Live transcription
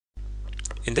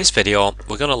In this video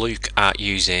we're going to look at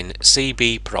using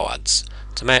CBproads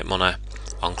to make money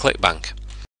on Clickbank.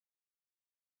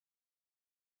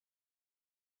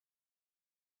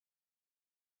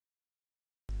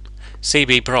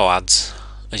 CBproads,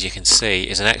 as you can see,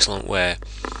 is an excellent way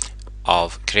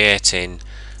of creating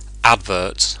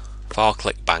adverts for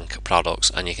Clickbank products,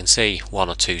 and you can see one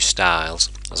or two styles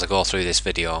as I go through this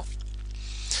video.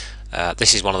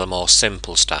 This is one of the more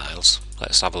simple styles.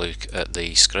 Let's have a look at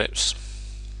the scripts.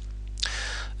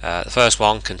 The first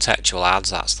one, contextual ads,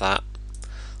 that's that.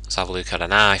 Let's have a look at an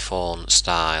iPhone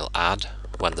style ad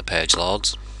when the page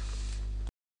loads.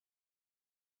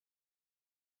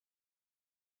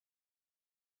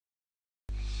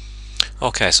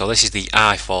 Okay, so this is the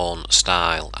iPhone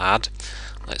style ad.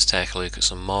 Let's take a look at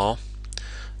some more.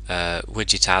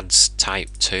 Widget ads type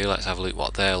 2, let's have a look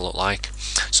what they look like.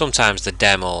 Sometimes the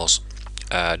demos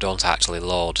don't actually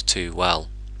load too well.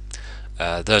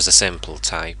 There's a simple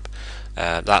type.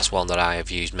 That's one that I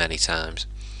have used many times.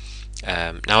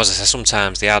 Now, as I say,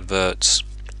 sometimes the adverts,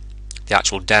 the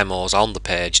actual demos on the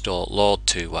page don't load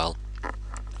too well,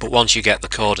 but once you get the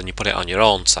code and you put it on your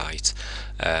own site,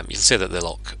 you'll see that they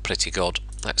look pretty good.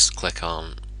 Let's click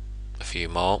on a few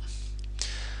more.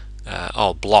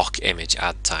 Block image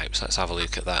ad types, let's have a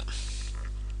look at that.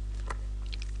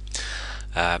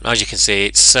 As you can see,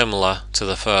 it's similar to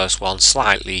the first one,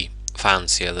 slightly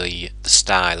fancier the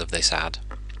style of this ad.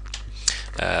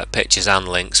 Pictures and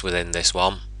links within this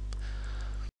one.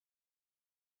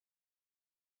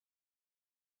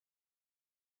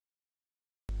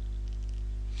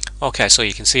 Okay, so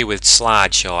you can see with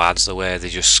slideshow ads the way they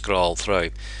just scroll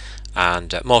through,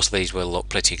 and most of these will look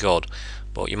pretty good,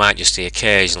 but you might just see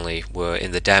occasionally where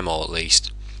in the demo, at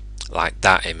least, like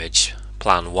that image,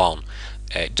 plan 1,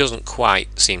 it doesn't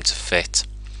quite seem to fit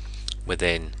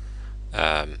within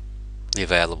the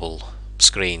available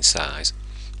screen size,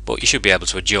 but you should be able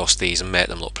to adjust these and make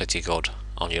them look pretty good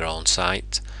on your own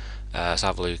site. Let's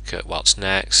have a look at what's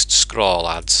next. Scroll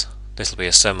ads. This will be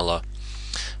a similar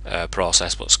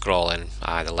process, but scrolling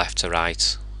either left to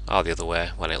right or the other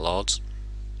way when it loads.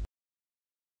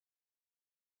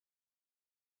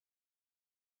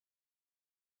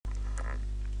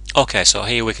 Okay, so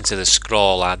here we can see the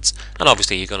scroll ads, and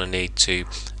obviously you're going to need to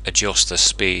adjust the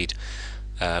speed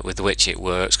with which it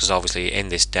works, because obviously in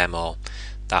this demo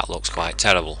that looks quite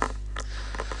terrible.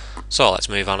 So let's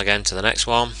move on again to the next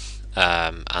one,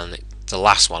 and the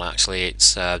last one actually,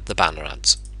 it's the banner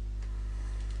ads.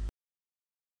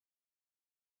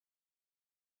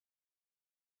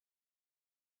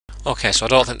 Okay, so I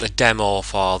don't think the demo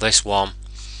for this one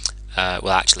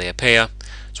will actually appear.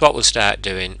 So what we'll start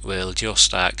doing, we'll just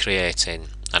start creating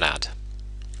an ad.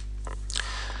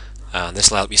 And this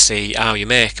will help you see how you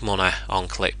make money on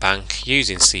Clickbank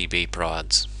using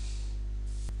CBproads.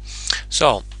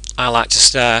 So I like to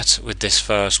start with this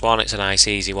first one. It's a nice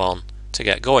easy one to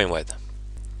get going with.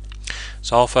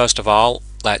 So first of all,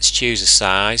 let's choose a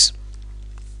size,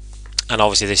 and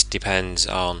obviously this depends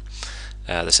on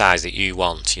the size that you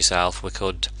want yourself. We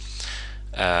could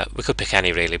pick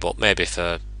any really, but maybe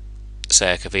for the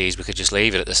sake of ease we could just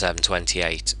leave it at the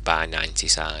 728 by 90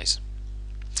 size,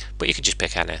 but you can just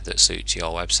pick any that suits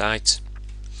your website.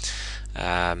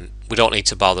 We don't need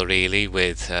to bother really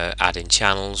with adding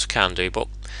channels. We can do, but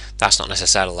that's not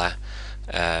necessarily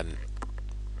that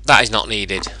is not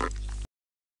needed.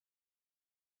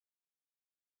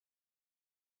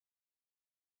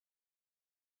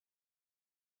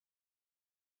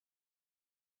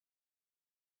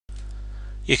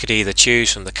 You could either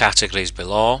choose from the categories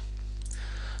below,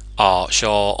 or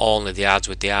show only the ads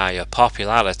with the higher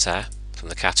popularity from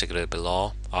the category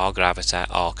below, or gravity,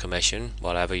 or commission,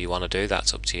 whatever you want to do,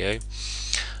 that's up to you.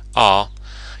 Or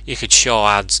you could show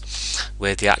ads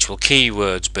with the actual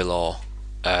keywords below,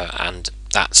 and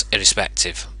that's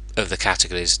irrespective of the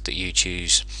categories that you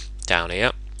choose down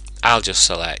here. I'll just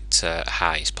select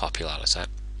highest popularity,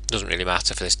 doesn't really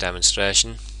matter for this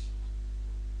demonstration.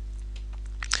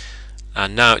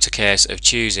 And now it's a case of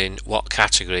choosing what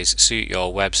categories suit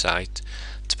your website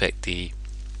to pick the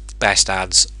best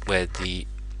ads with the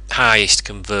highest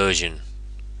conversion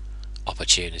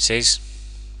opportunities.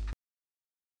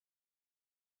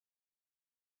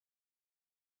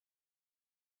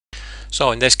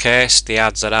 So in this case, the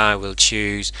ads that I will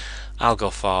choose, I'll go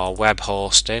for web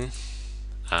hosting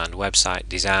and website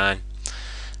design,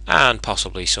 and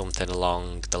possibly something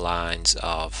along the lines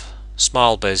of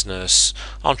small business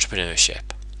entrepreneurship.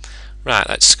 Right,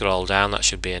 let's scroll down. That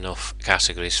should be enough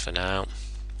categories for now,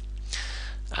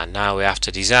 and now we have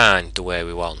to design the way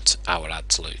we want our ad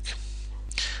to look.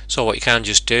 So what you can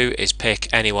just do is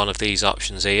pick any one of these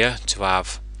options here to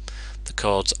have the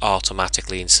codes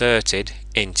automatically inserted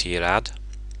into your ad,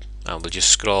 and we'll just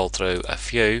scroll through a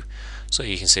few so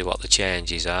you can see what the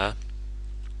changes are.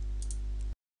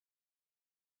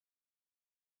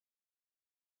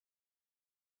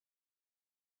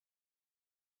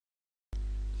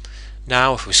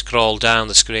 Now if we scroll down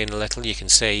the screen a little, you can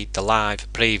see the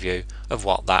live preview of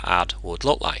what that ad would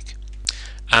look like.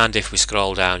 And if we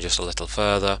scroll down just a little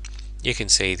further, you can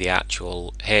see the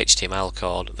actual HTML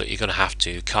code that you're going to have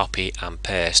to copy and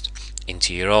paste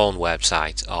into your own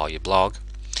website or your blog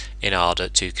in order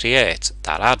to create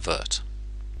that advert.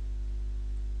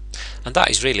 And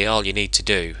that is really all you need to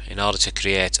do in order to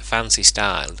create fancy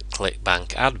styled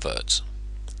Clickbank adverts.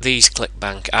 These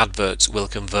Clickbank adverts will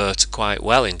convert quite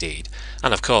well indeed,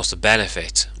 and of course the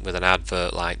benefit with an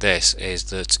advert like this is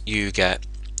that you get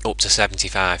up to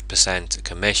 75%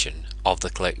 commission of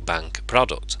the Clickbank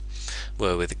product,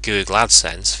 where with Google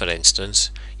AdSense for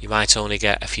instance you might only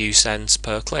get a few cents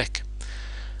per click.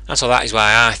 And so that is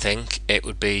why I think it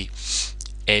would be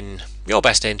in your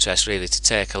best interest really to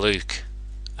take a look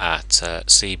at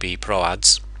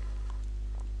CBproads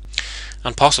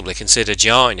and possibly consider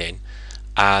joining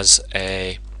as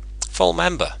a full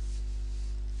member.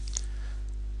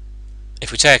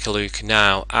 If we take a look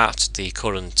now at the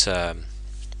current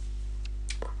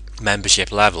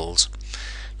membership levels,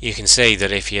 you can see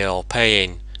that if you're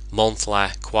paying monthly,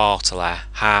 quarterly,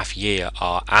 half year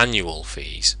or annual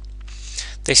fees,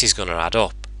 this is going to add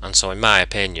up, and so in my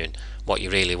opinion what you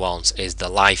really want is the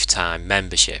lifetime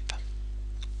membership.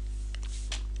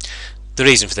 The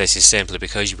reason for this is simply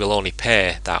because you will only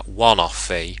pay that one-off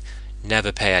fee,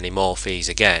 never pay any more fees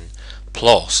again,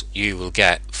 plus you will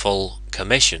get full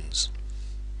commissions.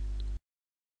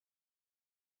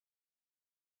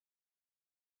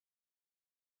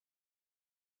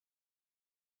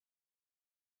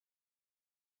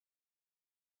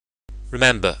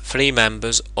 Remember, free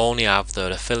members only have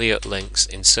their affiliate links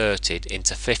inserted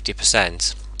into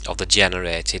 50% of the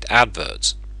generated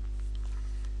adverts.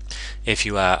 If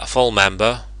you are a full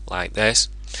member like this,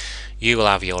 you will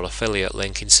have your affiliate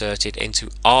link inserted into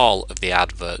all of the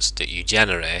adverts that you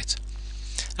generate,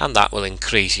 and that will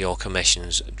increase your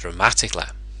commissions dramatically.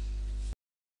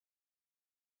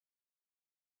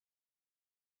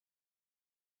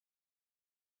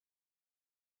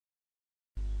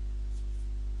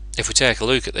 If we take a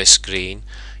look at this screen,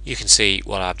 you can see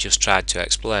what I've just tried to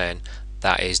explain.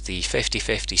 That is the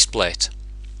 50-50 split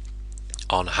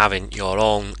on having your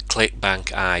own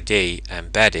Clickbank ID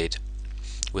embedded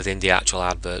within the actual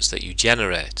adverts that you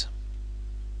generate.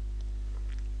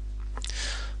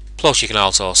 Plus you can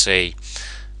also see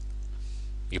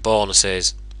your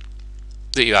bonuses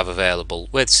that you have available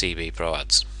with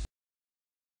CBproads.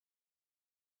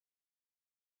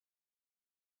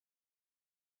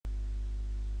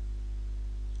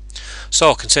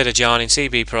 So consider joining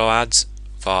CBproads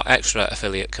for extra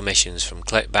affiliate commissions from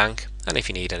Clickbank, and if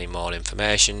you need any more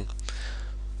information,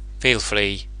 feel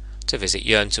free to visit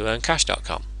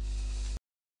yearntoearncash.com.